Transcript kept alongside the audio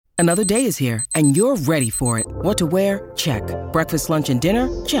Another day is here, and you're ready for it. What to wear? Check. Breakfast, lunch, and dinner?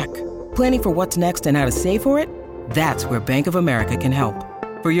 Check. Planning for what's next and how to save for it? That's where Bank of America can help.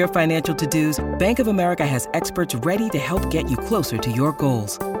 For your financial to-dos, Bank of America has experts ready to help get you closer to your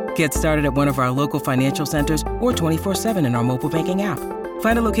goals. Get started at one of our local financial centers or 24/7 in our mobile banking app.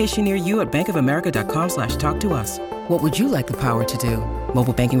 Find a location near you at bankofamerica.com/talktous. What would you like the power to do?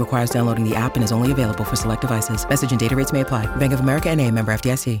 Mobile banking requires downloading the app and is only available for select devices. Message and data rates may apply. Bank of America N.A., member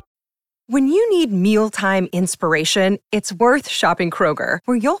FDIC. When you need mealtime inspiration, it's worth shopping Kroger,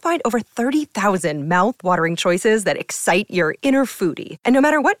 where you'll find over 30,000 mouth-watering choices that excite your inner foodie. And no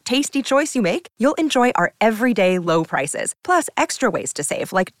matter what tasty choice you make, you'll enjoy our everyday low prices, plus extra ways to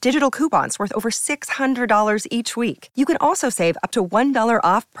save, like digital coupons worth over $600 each week. You can also save up to $1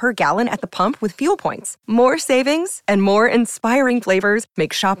 off per gallon at the pump with fuel points. More savings and more inspiring flavors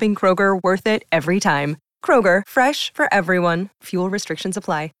make shopping Kroger worth it every time. Kroger, fresh for everyone. Fuel restrictions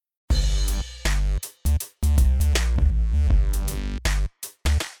apply.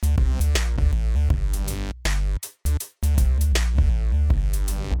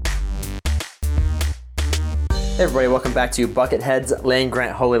 Hey everybody, welcome back to Buckethead's Land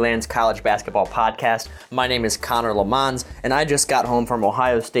Grant Holy Lands College Basketball Podcast. My name is Connor Lamons, and I just got home from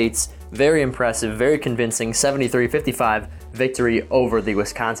Ohio State's very impressive, very convincing 73-55 victory over the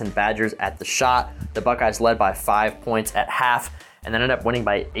Wisconsin Badgers at the Schott. The Buckeyes led by 5 points at half and then ended up winning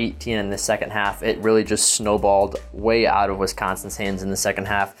by 18 in the second half. It really just snowballed way out of Wisconsin's hands in the second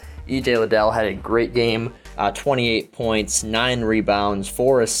half. E.J. Liddell had a great game, 28 points, 9 rebounds,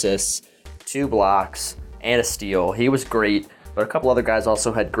 4 assists, 2 blocks, and a steal. He was great, but a couple other guys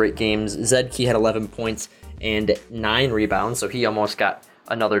also had great games. Zed Key had 11 points and 9 rebounds, so he almost got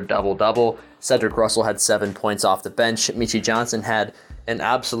another double-double. Cedric Russell had 7 points off the bench. Meechie Johnson had an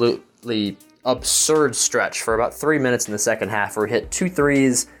absolutely absurd stretch for about 3 minutes in the second half where he hit 2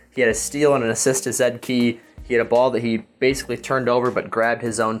 threes. He had a steal and an assist to Zed Key. He had a ball that he basically turned over but grabbed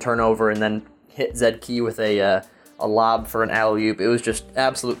his own turnover and then hit Zed Key with a lob for an alley-oop. It was just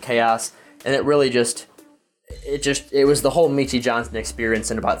absolute chaos, and it really just... It was the whole Meechie Johnson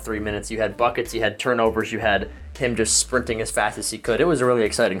experience in about 3 minutes. You had buckets, you had turnovers, you had him just sprinting as fast as he could. It was a really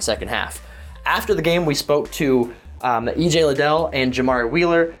exciting second half. After the game, we spoke to E.J. Liddell and Jamari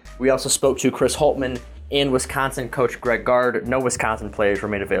Wheeler. We also spoke to Chris Holtmann and Wisconsin coach Greg Gard. No Wisconsin players were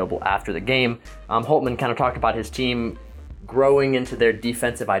made available after the game. Holtmann kind of talked about his team growing into their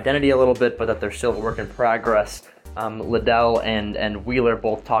defensive identity a little bit, but that they're still a work in progress. Liddell and Wheeler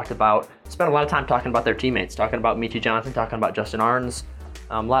both spent a lot of time talking about their teammates, talking about Meechie Johnson, talking about Justin Ahrens.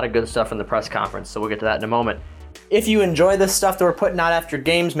 A lot of good stuff in the press conference, so we'll get to that in a moment. If you enjoy this stuff that we're putting out after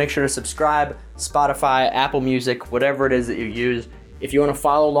games, make sure to subscribe, Spotify, Apple Music, whatever it is that you use. If you want to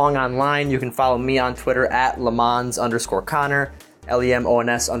follow along online, you can follow me on Twitter at Lemons_Connor,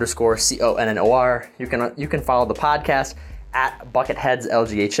 LEMONS_CONNOR. You can follow the podcast at Bucketheads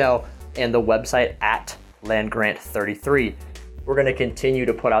LGHL and the website at LandGrant33. We're going to continue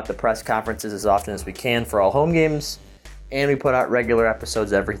to put out the press conferences as often as we can for all home games, and we put out regular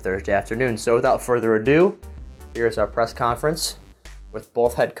episodes every Thursday afternoon. So without further ado, here's our press conference with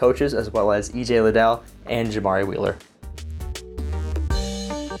both head coaches as well as E.J. Liddell and Jamari Wheeler.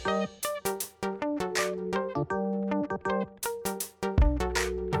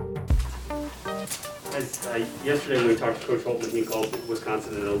 Yesterday when we talked to Coach Holtmann, he called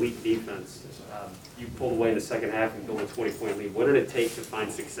Wisconsin an elite defense. You pulled away in the second half and built a 20-point lead. What did it take to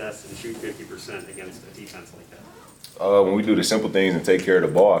find success and shoot 50% against a defense like that? When we do the simple things and take care of the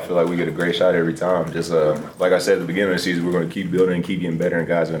ball, I feel like we get a great shot every time. Just like I said at the beginning of the season, we're going to keep building and keep getting better, and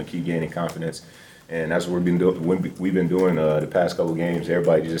guys are going to keep gaining confidence. And that's what we've been doing the past couple games.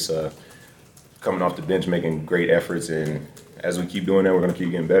 Everybody just coming off the bench, making great efforts, and as we keep doing that, we're going to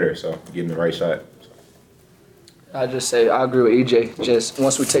keep getting better. So getting the right shot. I just say I agree with EJ. Just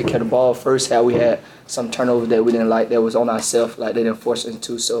once we take care of the ball, first half we had some turnovers that we didn't like that was on ourselves, like they didn't force us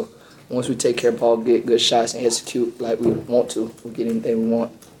into. So once we take care of the ball, get good shots and execute like we want to, we get anything we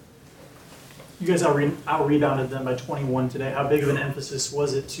want. You guys out-rebounded them by 21 today. How big of an emphasis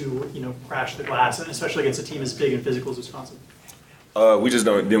was it to crash the glass, and especially against a team as big and physical as Wisconsin? We just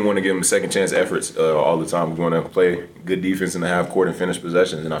didn't want to give them second chance efforts all the time. We want to play good defense in the half court and finish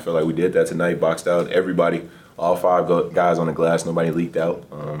possessions, and I feel like we did that tonight. Boxed out everybody. All 5 guys on the glass, nobody leaked out.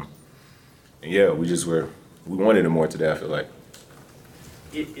 And yeah, we wanted it more today, I feel like.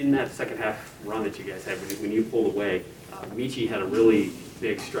 In that second half run that you guys had, when you pulled away, Meechie had a really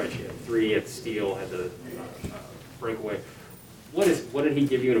big stretch. He had 3, had the steal, had the breakaway. What did he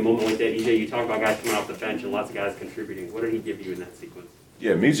give you in a moment like that? EJ, you talk about guys coming off the bench and lots of guys contributing. What did he give you in that sequence?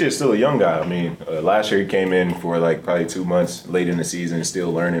 Yeah, Michi is still a young guy. I mean, last year he came in for like probably 2 months late in the season,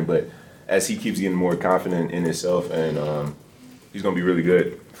 still learning. But as he keeps getting more confident in himself, and he's going to be really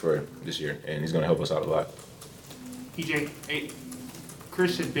good for this year, and he's going to help us out a lot. EJ,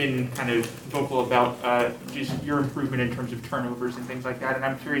 Chris had been kind of vocal about just your improvement in terms of turnovers and things like that. And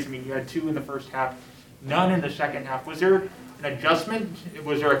I'm curious, I mean, you had 2 in the first half, none in the second half. Was there an adjustment?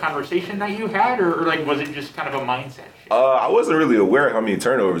 Was there a conversation that you had, or like was it just kind of a mindset shift? I wasn't really aware how many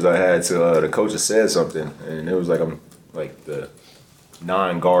turnovers I had till the coaches said something, and it was like I'm like the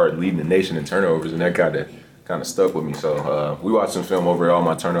non-guard leading the nation in turnovers, and that kind of stuck with me. So we watched some film over all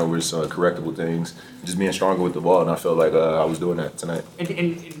my turnovers, correctable things, just being stronger with the ball, and I felt like I was doing that tonight. And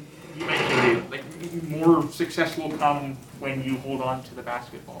you mentioned it, like more success will come when you hold on to the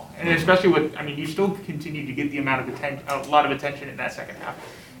basketball, and especially with, I mean, you still continue to get the amount of a lot of attention in that second half.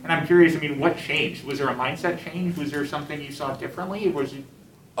 And I'm curious, I mean, what changed? Was there a mindset change? Was there something you saw differently? Or was it?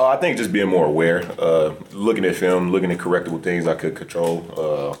 I think just being more aware, looking at film, looking at correctable things I could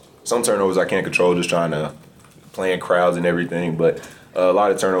control. Some turnovers I can't control, just trying to play in crowds and everything. But a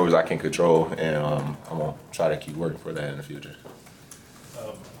lot of turnovers I can control, and I'm going to try to keep working for that in the future.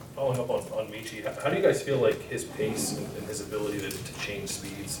 Following up on Michi, how do you guys feel like his pace and his ability to change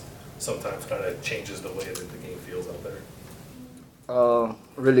speeds sometimes kind of changes the way that the game feels out there?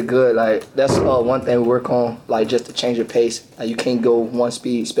 Really good. Like that's one thing we work on, like just to change your pace. Like you can't go one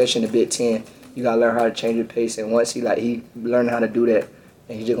speed, especially in the Big Ten. You gotta learn how to change your pace, and once he learned how to do that,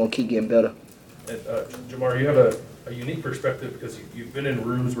 and he's just gonna keep getting better. And Jamar, you have a unique perspective because you've been in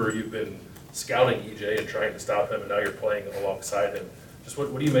rooms where you've been scouting EJ and trying to stop him, and now you're playing alongside him. Just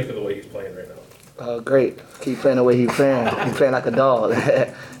what do you make of the way he's playing right now? Great. Keep playing the way he's playing. He's playing like a dog,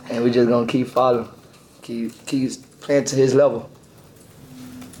 and we just gonna keep following, keep playing to his level.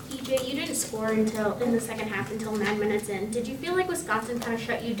 EJ, you didn't score until in the second half until 9 minutes in. Did you feel like Wisconsin kind of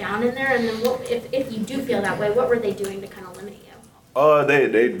shut you down in there? And then, what, if you do feel that way, what were they doing to kind of limit you?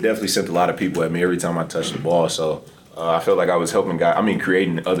 They definitely sent a lot of people at me every time I touched the ball. So I felt like I was helping guys. I mean,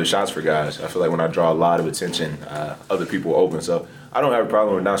 creating other shots for guys. I feel like when I draw a lot of attention, other people are open. So I don't have a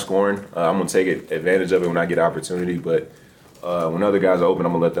problem with not scoring. I'm gonna take advantage of it when I get an opportunity. But when other guys are open,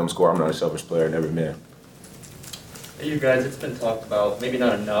 I'm gonna let them score. I'm not a selfish player, never been. Hey, you guys, it's been talked about, maybe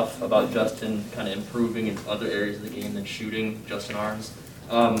not enough, about Justin kind of improving in other areas of the game than shooting, Justin Arms.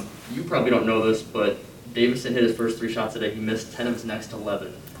 You probably don't know this, but Davison hit his first 3 shots today. He missed 10 of his next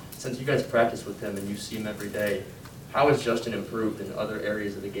 11. Since you guys practice with him and you see him every day, how has Justin improved in other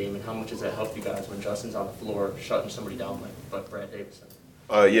areas of the game, and how much does that help you guys when Justin's on the floor shutting somebody down like Brad Davison?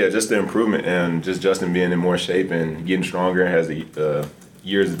 Yeah, just the improvement and just Justin being in more shape and getting stronger as the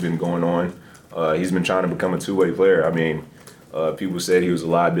years have been going on. He's been trying to become a two-way player. I mean, people said he was a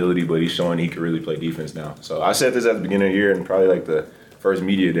liability, but he's showing he can really play defense now. So I said this at the beginning of the year and probably like the first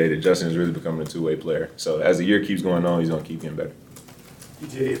media day that Justin is really becoming a two-way player. So as the year keeps going on, he's going to keep getting better.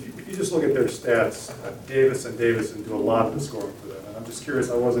 EJ, if you just look at their stats, Davis and Davison do a lot of the scoring for them. And I'm just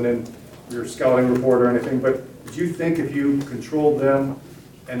curious, I wasn't in your scouting report or anything, but did you think if you controlled them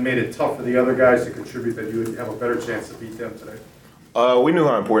and made it tough for the other guys to contribute that you would have a better chance to beat them today? We knew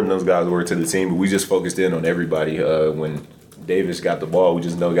how important those guys were to the team, but we just focused in on everybody. When Davis got the ball, we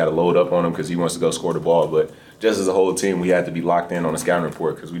just know we got to load up on him because he wants to go score the ball. But just as a whole team, we had to be locked in on the scouting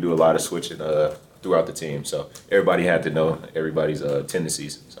report because we do a lot of switching throughout the team. So everybody had to know everybody's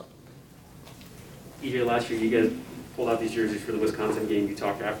tendencies. So. EJ, last year you guys pulled out these jerseys for the Wisconsin game. You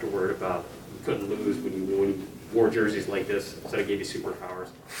talked afterward about you couldn't lose when you wore jerseys like this, so it gave you superpowers.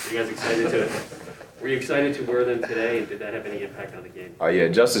 Are you guys were you excited to wear them today, and did that have any impact on the game? Oh yeah,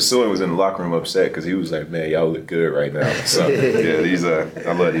 Justice Sewing was in the locker room upset because he was like, "Man, y'all look good right now." So yeah, these I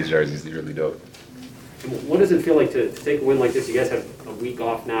love these jerseys. They're really dope. And what does it feel like to take a win like this? You guys have a week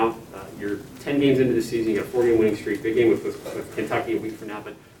off now. You're 10 games into the season. You got a 4-game winning streak. Big game with Kentucky a week from now,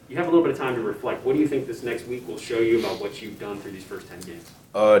 but you have a little bit of time to reflect. What do you think this next week will show you about what you've done through these first 10 games?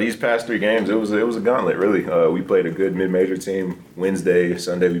 These past 3 games, it was a gauntlet, really. We played a good mid-major team Wednesday.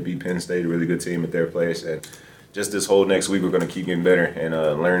 Sunday, we beat Penn State, a really good team at their place. And just this whole next week, we're going to keep getting better and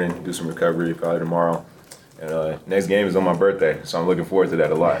learning, do some recovery probably tomorrow. And next game is on my birthday, so I'm looking forward to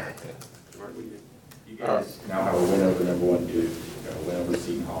that a lot. You guys now have a win over #1 Duke, a win over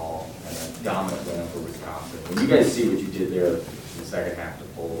Seton Hall, and a dominant win over Wisconsin. When you guys see what you did there in the second half to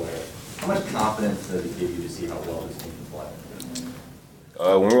pull away, how much confidence does it give you to see how well this team can play?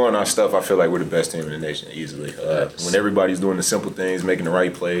 When we're on our stuff, I feel like we're the best team in the nation, easily. When everybody's doing the simple things, making the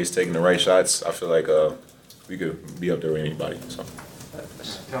right plays, taking the right shots, I feel like we could be up there with anybody. So.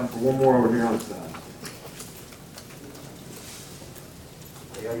 Time for one more over here on the side.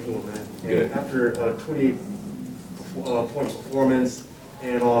 Hey, how you doing, man? Good. After a 28-point performance,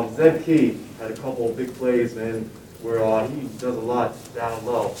 And Zed Key had a couple of big plays, man, where he does a lot down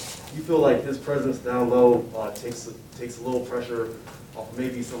low. You feel like his presence down low takes a little pressure off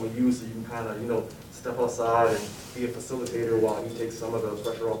maybe some of you, so you can kind of, step outside and be a facilitator while he takes some of the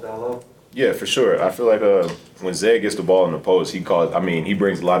pressure off down low? Yeah, for sure. I feel like when Zed gets the ball in the post, he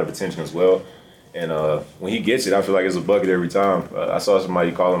brings a lot of attention as well. And when he gets it, I feel like it's a bucket every time. I saw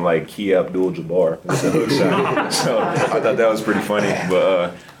somebody call him like Key Abdul-Jabbar with the hook shot. So I thought that was pretty funny.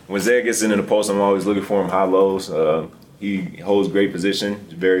 But when Zed gets into the post, I'm always looking for him high lows. He holds great position,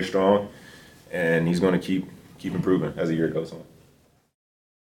 he's very strong, and he's going to keep improving as the year goes on.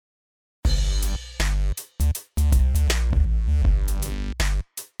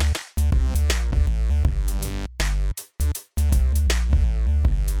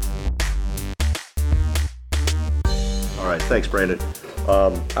 All right, thanks, Brandon.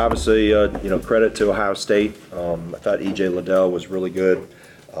 Obviously, credit to Ohio State. I thought E.J. Liddell was really good.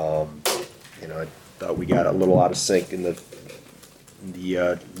 I thought we got a little out of sync in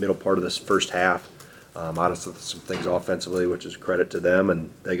the middle part of this first half. Out of some things offensively, which is credit to them, and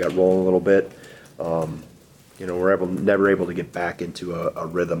they got rolling a little bit. We're never able to get back into a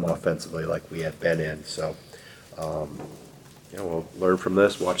rhythm offensively like we had been in. So, we'll learn from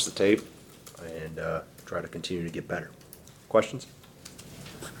this, watch the tape, and try to continue to get better. Questions?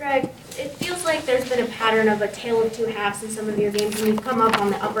 Greg, it feels like there's been a pattern of a tale of two halves in some of your games, and you've come up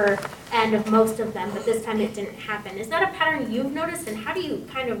on the upper end of most of them, but this time it didn't happen. Is that a pattern you've noticed, and how do you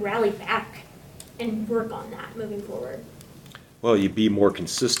kind of rally back and work on that moving forward? Well, you be more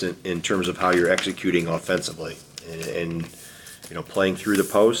consistent in terms of how you're executing offensively, and playing through the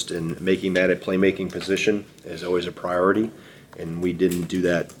post and making that a playmaking position is always a priority, and we didn't do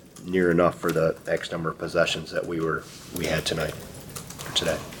that near enough for the X number of possessions that we had tonight or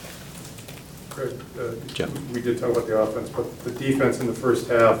today. Greg, Jeff. We did talk about the offense, but the defense in the first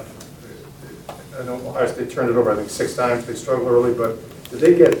half, I know Ohio State turned it over, I think 6 times. They struggled early, but did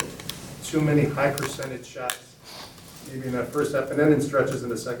they get too many high percentage shots maybe in that first half, and then in stretches in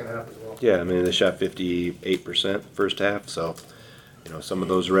the second half as well? Yeah, they shot 58% first half, so some of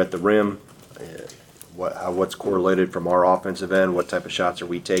those are at the rim. What's correlated from our offensive end? What type of shots are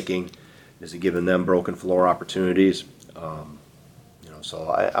we taking? Is it giving them broken floor opportunities? So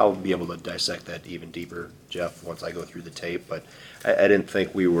I'll be able to dissect that even deeper, Jeff, once I go through the tape. But I didn't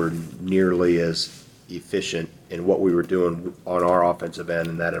think we were nearly as efficient in what we were doing on our offensive end,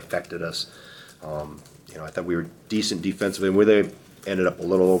 and that affected us. I thought we were decent defensively, and they ended up a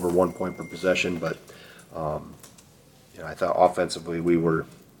little over 1 point per possession. But I thought offensively we were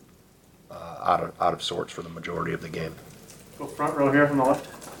out of sorts for the majority of the game. Go front row here from the left.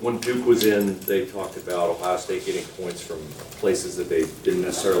 When Duke was in, they talked about Ohio State getting points from places that they didn't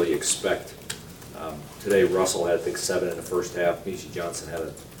necessarily expect. Today, Russell had, I think, 7 in the first half. Mishi Johnson had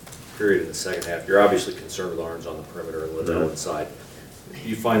a period in the second half. You're obviously concerned with Arns on the perimeter and Liddell inside. Do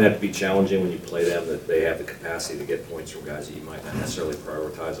you find that to be challenging when you play them, that they have the capacity to get points from guys that you might not necessarily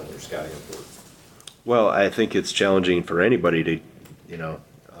prioritize on your scouting report? Well, I think it's challenging for anybody to,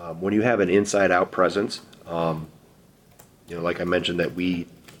 when you have an inside-out presence, like I mentioned that we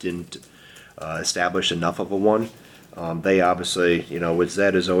didn't establish enough of a one. They obviously, with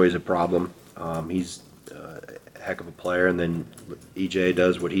Zed is always a problem. He's a heck of a player, and then EJ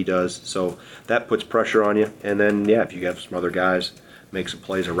does what he does. So that puts pressure on you. And then, if you have some other guys make some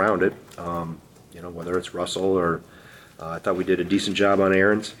plays around it, whether it's Russell or I thought we did a decent job on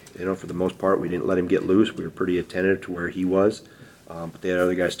Aarons. For the most part, we didn't let him get loose. We were pretty attentive to where he was. But they had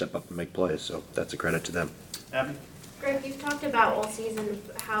other guys step up and make plays, so that's a credit to them. Abby? Greg, you've talked about all season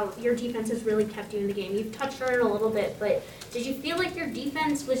how your defense has really kept you in the game. You've touched on it a little bit, but did you feel like your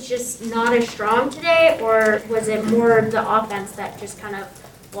defense was just not as strong today, or was it more the offense that just kind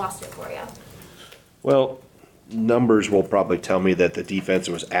of lost it for you? Well, numbers will probably tell me that the defense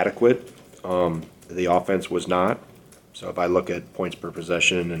was adequate. The offense was not. So if I look at points per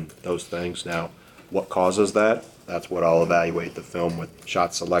possession and those things, now what causes that? That's what I'll evaluate the film with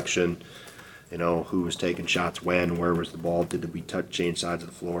shot selection. Who was taking shots when, where was the ball, did we change sides of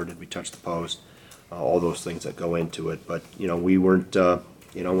the floor, did we touch the post, all those things that go into it. But, we weren't,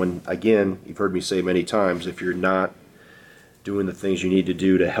 when, again, you've heard me say many times, if you're not doing the things you need to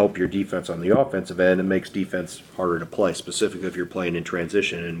do to help your defense on the offensive end, it makes defense harder to play, specifically if you're playing in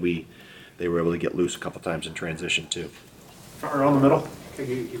transition, and they were able to get loose a couple times in transition too. Front row in the middle.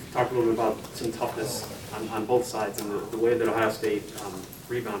 You've talked a little bit about some toughness on both sides and the way that Ohio State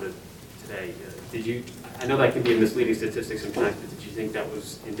rebounded today. I know that can be a misleading statistic sometimes, but did you think that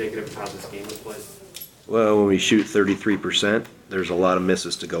was indicative of how this game was played? Well, when we shoot 33%, there's a lot of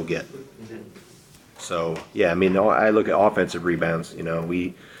misses to go get. So, yeah, I mean, I look at offensive rebounds. You know,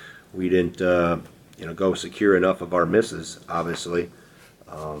 we didn't, go secure enough of our misses, obviously,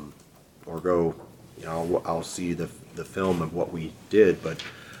 or go, I'll see the film of what we did, but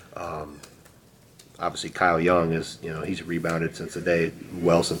obviously Kyle Young is, he's rebounded since the day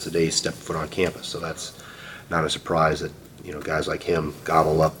he stepped foot on campus. So that's not a surprise that, guys like him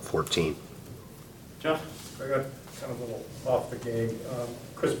gobble up 14. Jeff? I got kind of a little off the game.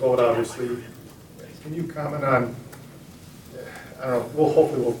 Chris Boat, obviously. Can you comment on, I don't know,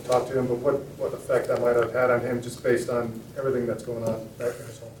 hopefully we'll talk to him, but what effect that might have had on him just based on everything that's going on back in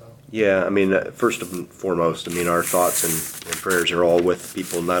his hometown? Yeah, I mean, first and foremost, I mean, our thoughts and prayers are all with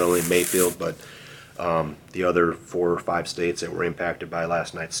people, not only in Mayfield, but the other 4 or 5 states that were impacted by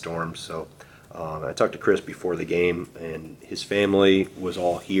last night's storms. So I talked to Chris before the game, and his family was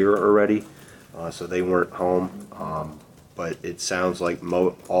all here already, so they weren't home. But it sounds like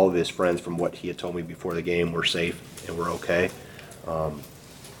all of his friends, from what he had told me before the game, were safe and were okay.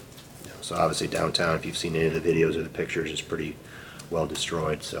 So obviously downtown, if you've seen any of the videos or the pictures, is pretty well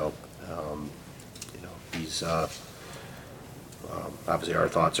destroyed. So he's obviously our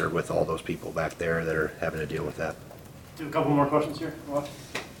thoughts are with all those people back there that are having to deal with that. Do a couple more questions here. How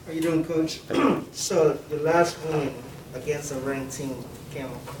you doing, Coach? So the last win against a ranked team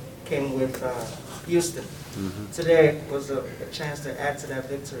came with Houston. Mm-hmm. Today was a chance to add to that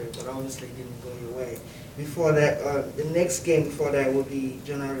victory, but obviously it didn't go your way. Before that, the next game before that will be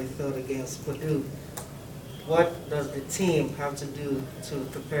January 3rd against Purdue. What does the team have to do to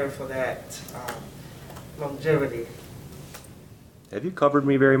prepare for that longevity? Have you covered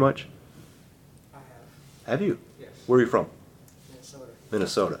me very much? I have. Have you? Yes. Where are you from? Minnesota.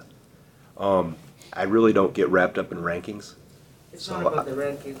 Minnesota. I really don't get wrapped up in rankings. It's not about the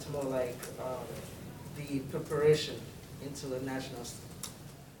ranking, it's more like the preparation into the nationals.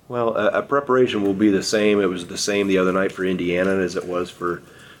 Well, a preparation will be the same. It was the same the other night for Indiana as it was for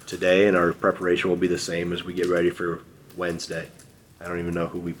today, and our preparation will be the same as we get ready for Wednesday. I don't even know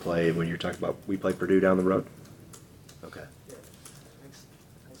who we play when you're talking about. We play Purdue down the road? Okay.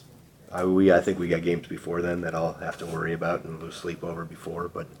 I think we got games before then that I'll have to worry about and lose sleep over before,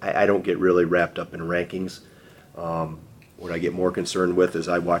 but I don't get really wrapped up in rankings. What I get more concerned with is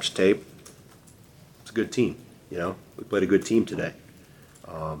I watch tape. It's a good team, We played a good team today.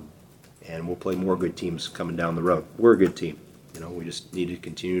 And we'll play more good teams coming down the road. We're a good team. We just need to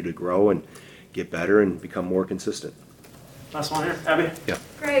continue to grow and get better and become more consistent. Last one here, Abby. Yeah.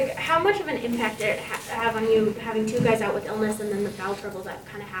 Greg, how much of an impact did it have on you having 2 guys out with illness and then the foul trouble that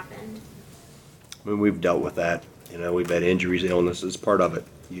kind of happened? I mean, we've dealt with that. We've had injuries, illnesses, part of it.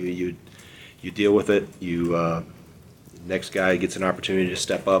 You deal with it. Next guy gets an opportunity to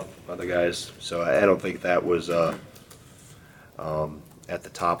step up, other guys. So I don't think that was at the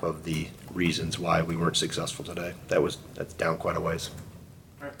top of the reasons why we weren't successful today. That's down quite a ways.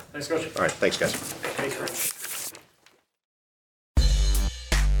 All right, thanks, Coach. All right, thanks, guys. Thanks, Greg.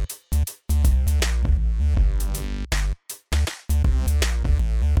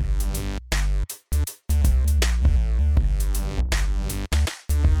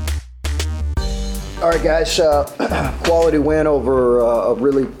 All right, guys, quality win over a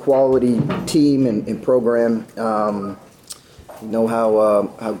really quality team and program. You know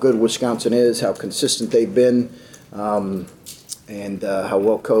how good Wisconsin is, how consistent they've been, and how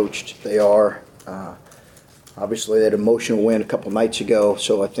well coached they are. Obviously, they had an emotional win a couple nights ago,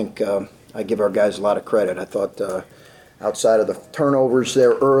 so I think I give our guys a lot of credit. I thought outside of the turnovers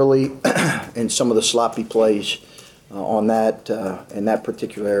there early and some of the sloppy plays, on that in that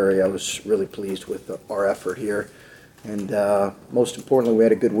particular area, I was really pleased with our effort here, and most importantly, we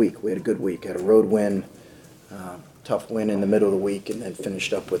had a good week. Had a road win, tough win in the middle of the week, and then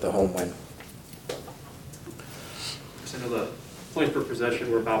finished up with a home win. So I know the points per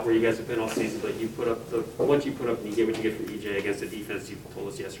possession were about where you guys have been all season, but you put up once you put up and you get what you get from EJ against a defense you told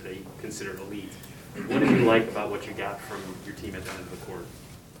us yesterday you considered elite. What did you like about what you got from your team at the end of the court?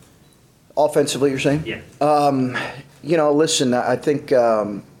 Offensively, you're saying? Yeah. Listen, I think,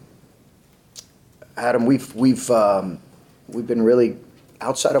 Adam, we've been really,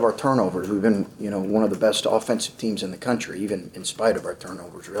 outside of our turnovers, we've been, one of the best offensive teams in the country, even in spite of our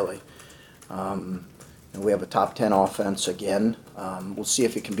turnovers, really. We have a top 10 offense again. We'll see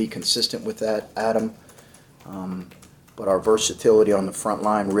if it can be consistent with that, Adam. But our versatility on the front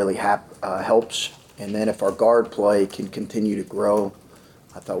line really helps. And then if our guard play can continue to grow,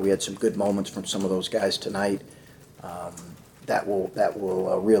 I thought we had some good moments from some of those guys tonight. That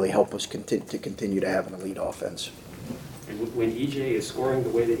will really help us continue to have an elite offense. And when EJ is scoring the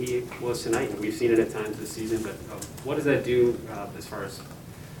way that he was tonight, and we've seen it at times this season, but what does that do as far as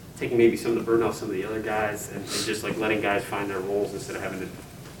taking maybe some of the burden off some of the other guys and just like letting guys find their roles instead of having to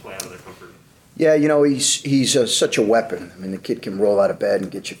play out of their comfort? Yeah, he's such a weapon. I mean, the kid can roll out of bed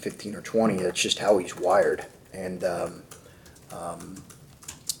and get you 15 or 20. That's just how he's wired. And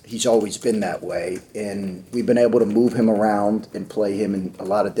he's always been that way. And we've been able to move him around and play him in a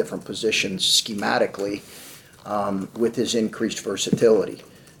lot of different positions schematically with his increased versatility.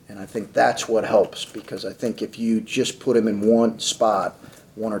 And I think that's what helps, because I think if you just put him in one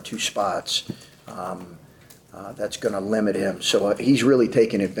or two spots, that's going to limit him. So he's really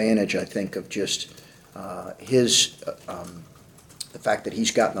taken advantage, I think, of just the fact that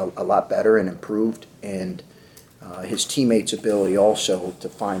he's gotten a lot better and improved, and his teammates' ability also to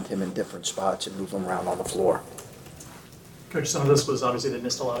find him in different spots and move him around on the floor. Coach, some of this was obviously they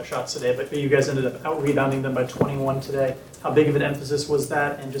missed a lot of shots today, but you guys ended up out-rebounding them by 21 today. How big of an emphasis was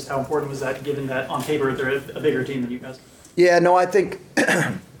that, and just how important was that, given that on paper they're a bigger team than you guys? Yeah, no, I think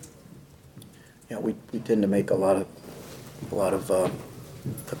we tend to make a lot of a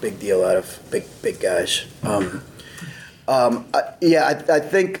big deal out of big guys. I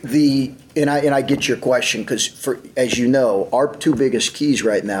think and I get your question, because as you know, our two biggest keys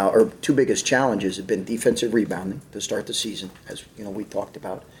right now, or two biggest challenges, have been defensive rebounding to start the season, as we talked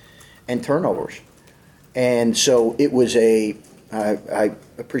about, and turnovers. And so it was I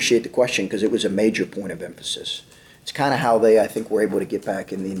appreciate the question, because it was a major point of emphasis. It's kind of how I think, were able to get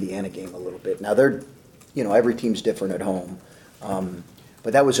back in the Indiana game a little bit. Now every team's different at home,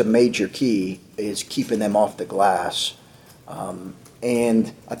 but that was a major key, is keeping them off the glass.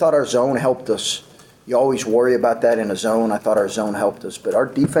 And I thought our zone helped us. You always worry about that in a zone. I thought our zone helped us, but our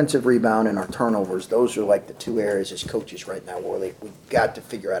defensive rebound and our turnovers, those are like the two areas as coaches right now where we've got to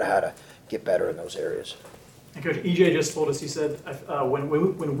figure out how to get better in those areas. And Coach, EJ just told us, he said, when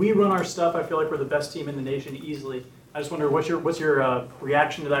we run our stuff, I feel like we're the best team in the nation easily. I just wonder, what's your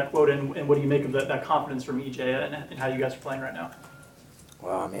reaction to that quote, and what do you make of that confidence from EJ and how you guys are playing right now?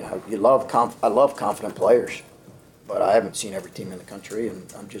 Well, I mean, I love confident players, but I haven't seen every team in the country, and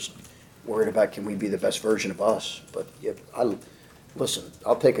I'm just worried about, can we be the best version of us? But yeah, listen,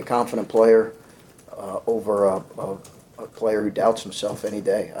 I'll take a confident player over a player who doubts himself any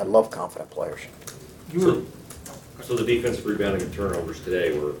day. I love confident players. So the defensive rebounding and turnovers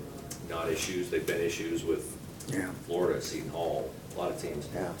today were not issues. They've been issues with Florida, Seton Hall, a lot of teams.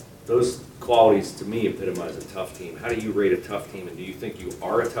 Yeah. Those qualities, to me, epitomize a tough team. How do you rate a tough team, and do you think you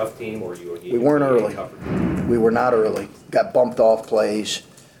are a tough team, or you need We weren't to be early. a tougher team? We were not early. Got bumped off plays.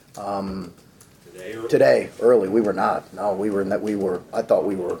 Today, early, we were not. No, I thought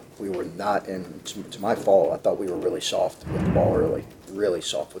we were not, and it's my fault. I thought we were really soft with the ball early. Really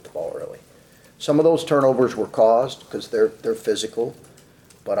soft with the ball early. Some of those turnovers were caused because they're physical,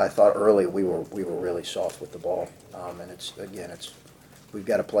 but I thought early we were really soft with the ball. And we've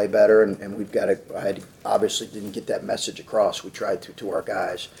got to play better, and we've got to. I obviously didn't get that message across. We tried to our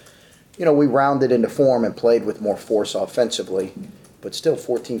guys. We rounded into form and played with more force offensively, but still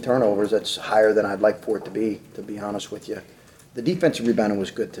 14 turnovers. That's higher than I'd like for it to be honest with you. The defensive rebounding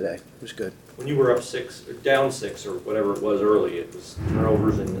was good today. It was good. When you were up 6 or down 6 or whatever it was early, it was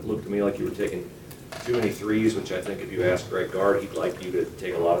turnovers, and it looked to me like you were taking too many threes, which I think if you asked Greg Gard, he'd like you to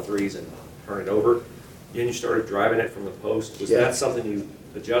take a lot of threes and turn it over. Then you started driving it from the post. Was that something you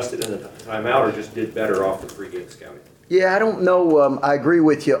adjusted in the timeout, or just did better off the pregame scouting? Yeah, I don't know. I agree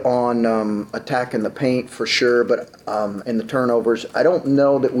with you on attacking the paint for sure, but in the turnovers, I don't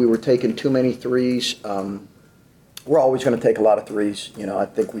know that we were taking too many threes. We're always going to take a lot of threes. I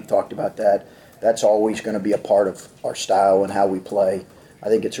think we talked about that. That's always going to be a part of our style and how we play. I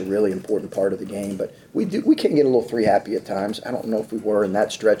think it's a really important part of the game, but we can get a little three happy at times. I don't know if we were in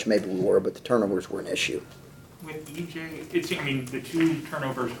that stretch. Maybe we were, but the turnovers were an issue. With EJ, the 2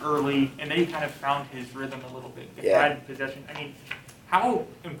 turnovers early, and they kind of found his rhythm a little bit. They had possession. How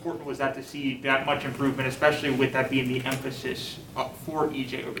important was that to see that much improvement, especially with that being the emphasis for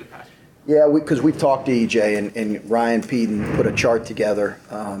EJ over the past year? Yeah, because we've talked to EJ, and Ryan Peden put a chart together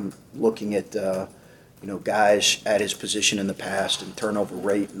looking at guys at his position in the past and turnover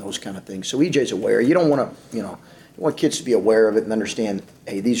rate and those kind of things. So EJ's aware. You don't want to, you want kids to be aware of it and understand,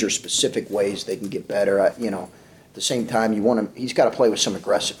 hey, these are specific ways they can get better. At the same time, he's got to play with some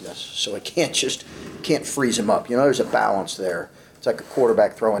aggressiveness. So it can't freeze him up. There's a balance there. It's like a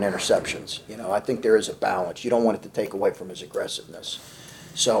quarterback throwing interceptions. I think there is a balance. You don't want it to take away from his aggressiveness.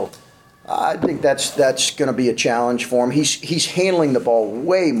 So I think that's going to be a challenge for him. He's handling the ball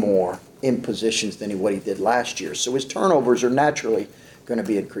way more in positions than what he did last year. So his turnovers are naturally going to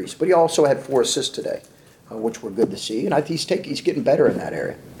be increased. But he also had 4 assists today. which we're good to see. And he's getting better in that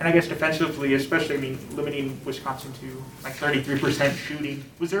area. And I guess defensively, especially, I mean, limiting Wisconsin to like 33% shooting,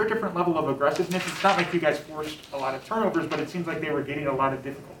 was there a different level of aggressiveness? It's not like you guys forced a lot of turnovers, but it seems like they were getting a lot of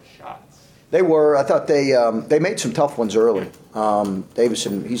difficult shots. They were. I thought they made some tough ones early.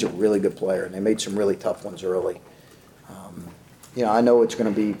 Davison, he's a really good player, and they made some really tough ones early. I know it's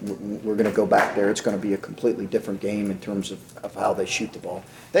going to be, we're going to go back there. It's going to be a completely different game in terms of how they shoot the ball.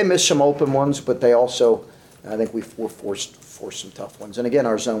 They missed some open ones, but they also, I think we were forced some tough ones. And again,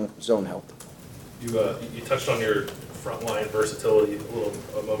 our zone helped. You touched on your front line versatility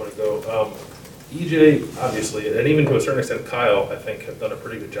a moment ago. EJ, obviously, and even to a certain extent Kyle, I think, have done a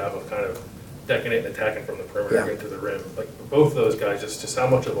pretty good job of kind of decking it and attacking from the perimeter into the rim. Like both those guys, just how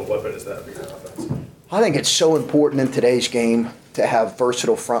much of a weapon is that for your offense? I think it's so important in today's game to have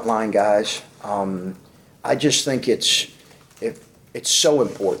versatile frontline guys. I just think it's so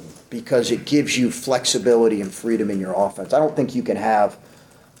important because it gives you flexibility and freedom in your offense. I don't think you can have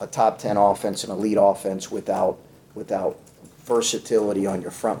a top 10 offense, an elite offense without versatility on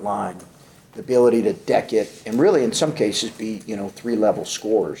your front line, the ability to deck it, and really in some cases be 3-level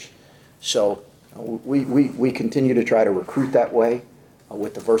scorers. So we continue to try to recruit that way.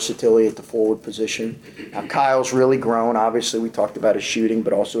 With the versatility at the forward position. Now, Kyle's really grown. Obviously, we talked about his shooting,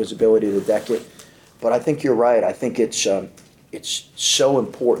 but also his ability to deck it. But I think you're right. I think it's so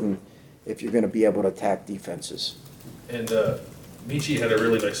important if you're going to be able to attack defenses. And Michi had a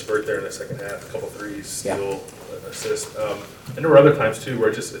really nice spurt there in the second half, a couple threes, steal, assist. And there were other times, too, where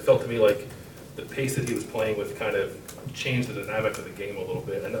it felt to me like the pace that he was playing with kind of changed the dynamic of the game a little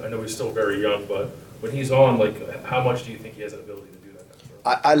bit. I know he's still very young, but when he's on, like, how much do you think he has an ability to do that?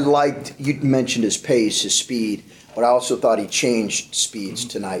 I liked, you mentioned his pace, his speed, but I also thought he changed speeds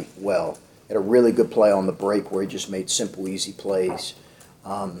tonight well. Had a really good play on the break where he just made simple, easy plays.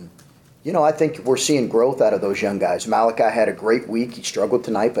 I think we're seeing growth out of those young guys. Malachi had a great week. He struggled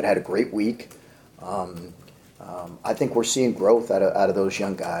tonight, but had a great week. I think we're seeing growth out of those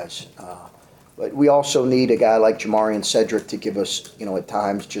young guys. But we also need a guy like Jamari and Cedric to give us, at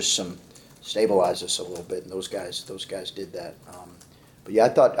times, just stabilize us a little bit, and those guys did that. But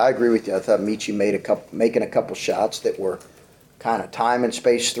yeah, I agree with you. I thought Michi making a couple shots that were kind of time and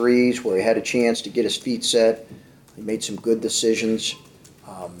space threes where he had a chance to get his feet set. He made some good decisions.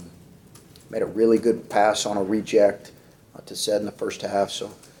 Made a really good pass on a reject to Sed in the first half. So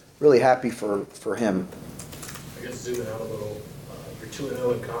really happy for him. I guess zooming out a little, you're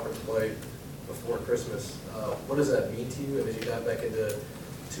 2-0 in conference play before Christmas. What does that mean to you? And as you got back into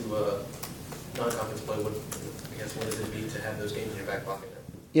non-conference play, what does it mean to have those games in your back pocket?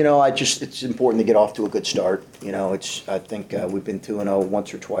 It's important to get off to a good start. I think we've been 2-0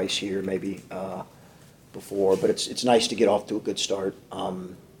 once or twice here, maybe before, but it's nice to get off to a good start.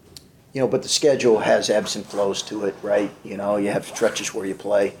 But the schedule has ebbs and flows to it, right? You have stretches where you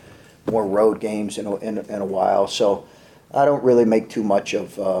play more road games in a while, so I don't really make too much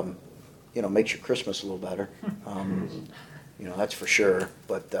of, makes your Christmas a little better. That's for sure.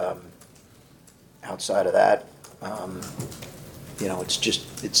 But outside of that, I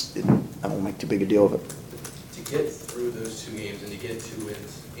don't make too big a deal of it. To get through those two games and to get 2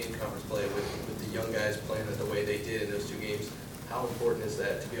 wins in conference play with the young guys playing it the way they did in those 2 games, how important is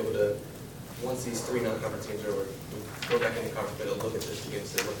that to be able to, once these 3 non-conference games are over, go back in the conference play to look at this 2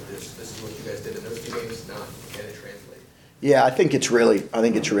 games and say, look at this is what you guys did in those 2 games, now can it translate? Yeah, I think it's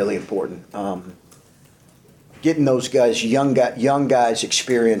really important. Getting those guys, young guys,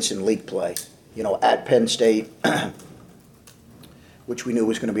 experience in league play. At Penn State, which we knew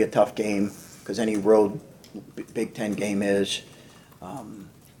was going to be a tough game because any road Big Ten game is.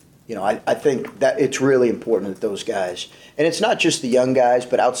 I think that it's really important that those guys, and it's not just the young guys,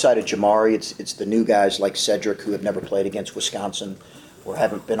 but outside of Jamari, it's the new guys like Cedric who have never played against Wisconsin or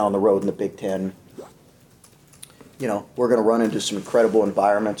haven't been on the road in the Big Ten. We're going to run into some incredible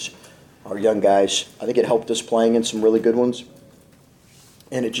environments. Our young guys, I think it helped us playing in some really good ones.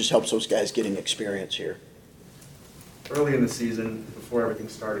 And it just helps those guys getting experience here. Early in the season, before everything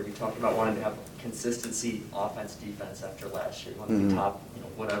started, you talked about wanting to have consistency, offense, defense after last year. You want to be top,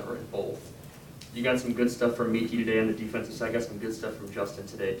 whatever in both. You got some good stuff from Michi today on the defensive side. I got some good stuff from Justin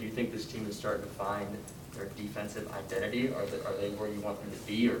today. Do you think this team is starting to find their defensive identity? Are they where you want them to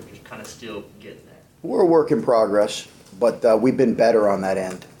be, or just kind of still getting there? We're a work in progress, but we've been better on that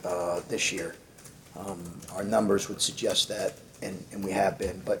end this year. Our numbers would suggest that. And we have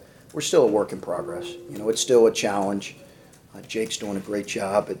been, but we're still a work in progress. It's still a challenge. Jake's doing a great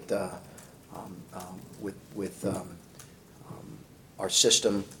job at with our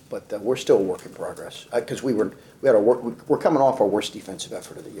system, but we're still a work in progress because we're coming off our worst defensive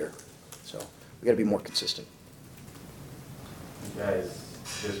effort of the year, so we got to be more consistent. You guys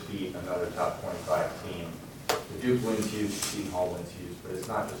just beat another top 25 team. The Duke wins huge, Seton Hall wins huge, but it's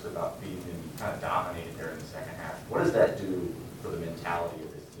not just about beating them. You kind of dominated there in the second half. What does that do for the mentality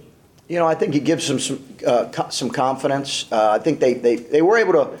of this team? You know, I think it gives them some confidence. I think they were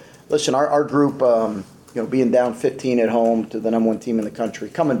able to listen. Our group, being down 15 at home to the #1 team in the country,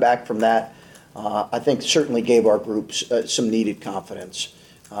 coming back from that, I think certainly gave our groups some needed confidence.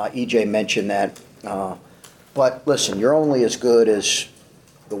 EJ mentioned that. But listen, you're only as good as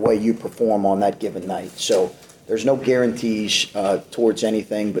the way you perform on that given night. So there's no guarantees towards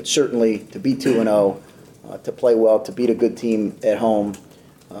anything, but certainly to be 2-0, to play well, to beat a good team at home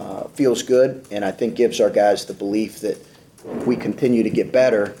feels good, and I think gives our guys the belief that if we continue to get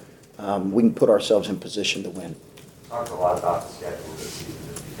better, we can put ourselves in position to win. Talked a lot about the schedule this season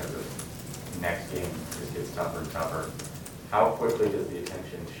just because of next game just gets tougher and tougher. How quickly does the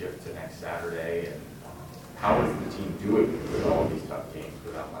attention shift to next Saturday, and how is the team doing with all these tough games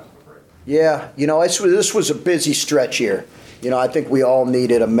without much of a break? Yeah, this was a busy stretch here. I think we all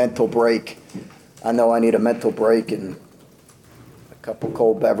needed a mental break. I know I need a mental break and a couple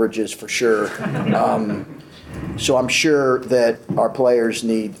cold beverages for sure. So I'm sure that our players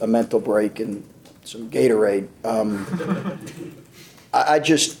need a mental break and some Gatorade. I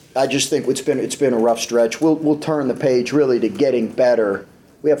just think it's been a rough stretch. We'll turn the page really to getting better.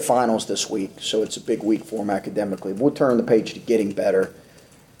 We have finals this week, so it's a big week for them academically. We'll turn the page to getting better,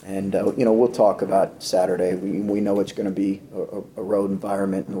 and we'll talk about Saturday. We know it's going to be a road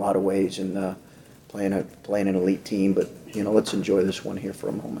environment in a lot of ways, and playing an elite team. But let's enjoy this one here for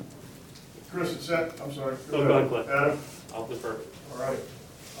a moment. Chris, it's set. I'm sorry. No, go ahead, Cliff. Adam? I'll defer. All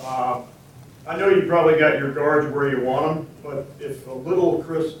right. I know you probably got your guards where you want them, but if a little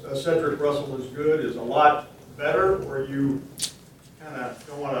Cedric Russell is good, is a lot better, or you kind of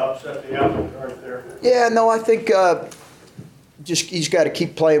don't want to upset the apple cart there? Yeah, no, I think he's got to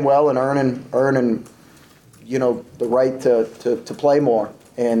keep playing well and earning the right to play more.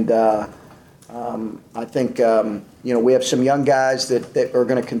 And I think we have some young guys that are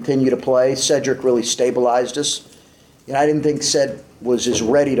going to continue to play. Cedric really stabilized us. I didn't think Ced was as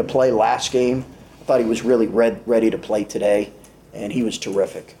ready to play last game. I thought he was really ready to play today, and he was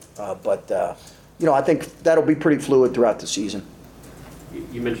terrific. But I think that'll be pretty fluid throughout the season.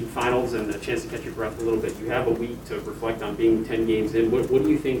 You mentioned finals and a chance to catch your breath a little bit. You have a week to reflect on being 10 games in. What do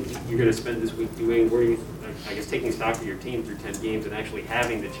you think you're going to spend this week doing? Where are you, taking stock of your team through 10 games and actually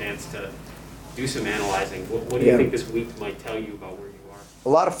having the chance to do some analyzing? What do you think this week might tell you about where you are? A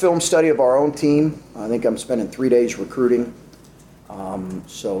lot of film study of our own team. I think I'm spending 3 days recruiting.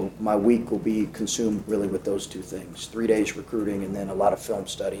 So my week will be consumed really with those two things: 3 days recruiting and then a lot of film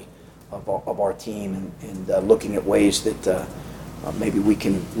study of our team and looking at ways that maybe we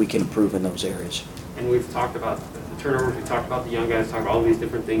can improve in those areas. And we've talked about the turnovers, we've talked about the young guys, talked about all these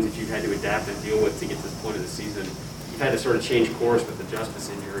different things that you've had to adapt and deal with to get to this point of the season. You've had to sort of change course with the Justice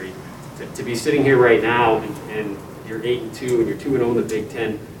injury. To be sitting here right now and you're 8-2 and you're 2-0 in the Big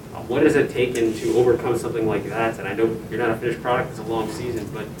Ten, what has it taken to overcome something like that? And I know you're not a finished product, it's a long season,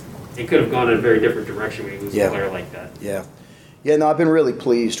 but it could have gone in a very different direction when you lose a player like that. Yeah, no, I've been really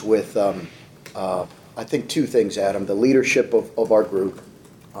pleased with, I think, two things, Adam. The leadership of our group.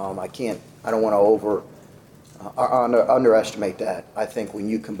 I don't want to underestimate that. I think when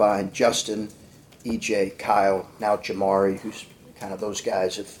you combine Justin, EJ, Kyle, now Jamari, who's kind of those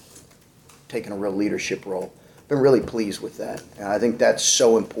guys have taken a real leadership role. Been really pleased with that. And I think that's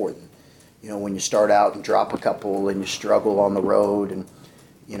so important. When you start out and drop a couple and you struggle on the road and,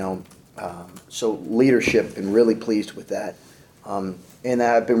 so leadership, been really pleased with that. And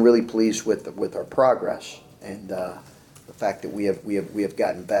I've been really pleased with our progress and the fact that we have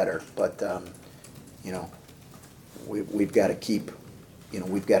gotten better. But, we've got to keep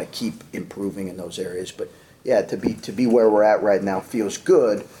improving in those areas. But yeah, to be where we're at right now feels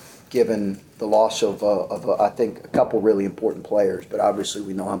good, given the loss of I think a couple really important players. But obviously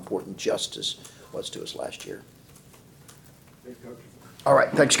we know how important Justice was to us last year. All right,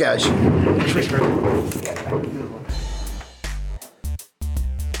 thanks guys.